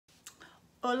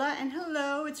Hola and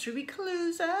hello, it's Ruby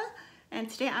Kaluza, and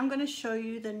today I'm going to show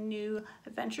you the new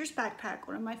Adventures backpack,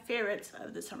 one of my favorites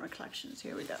of the summer collections.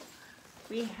 Here we go.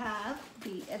 We have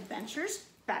the Adventures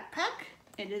backpack.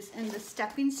 It is in the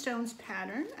Stepping Stones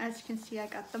pattern. As you can see, I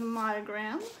got the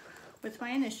monogram with my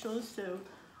initials. So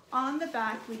on the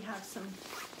back we have some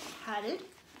padded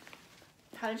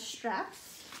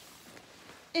straps.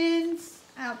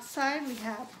 Outside we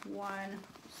have one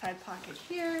side pocket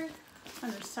here,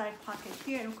 another side pocket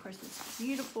here, and of course this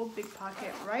beautiful big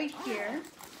pocket right here.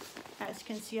 As you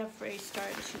can see, I've already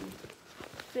started to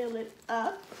fill it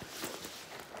up.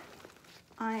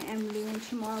 I am leaving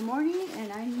tomorrow morning,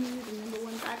 and I knew the number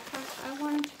one backpack I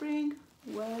wanted to bring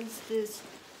was this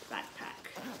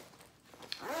backpack.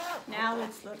 Now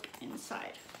let's look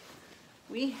inside.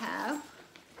 We have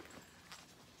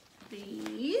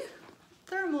the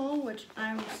thermal, which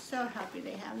I'm so happy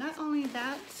they have. Not only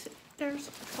that, there's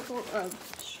a couple of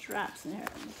straps in here.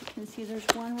 As you can see, there's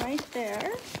one right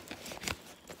there,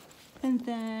 and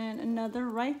then another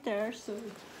right there. So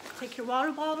take your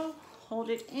water bottle, hold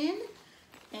it in,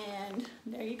 and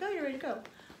there you go, you're ready to go.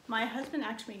 My husband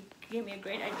actually gave me a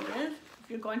great idea. If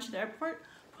you're going to the airport,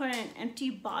 put an empty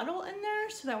bottle in there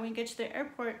so that when you get to the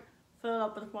airport, fill it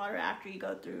up with water after you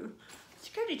go through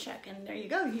security check, and there you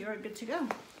go, you're good to go.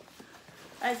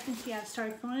 As you can see, I've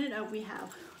started filling it up. We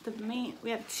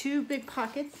have two big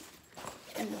pockets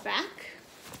in the back.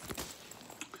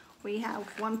 We have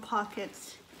one pocket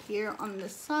here on the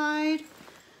side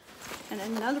and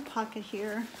another pocket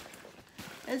here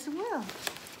as well.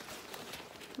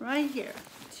 Right here,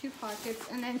 two pockets.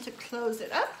 And then to close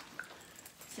it up,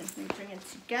 simply bring it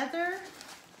together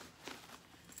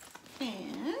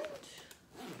and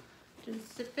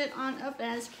just zip it on up.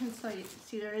 As you can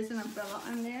see, there is an umbrella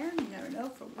on there. You never know,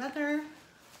 for weather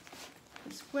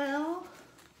as well.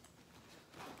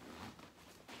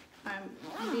 I'm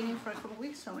leaving for a couple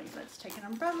weeks, so let's take an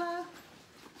umbrella.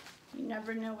 You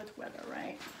never know with weather,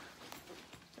 right?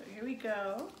 So here we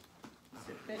go.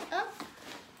 Zip it up.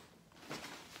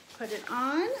 Put it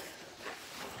on.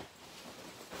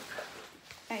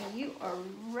 And you are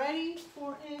ready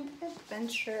for an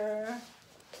adventure.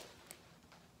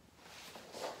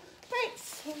 Right,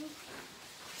 so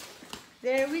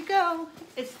there we go.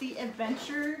 It's the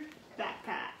Adventure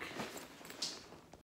backpack.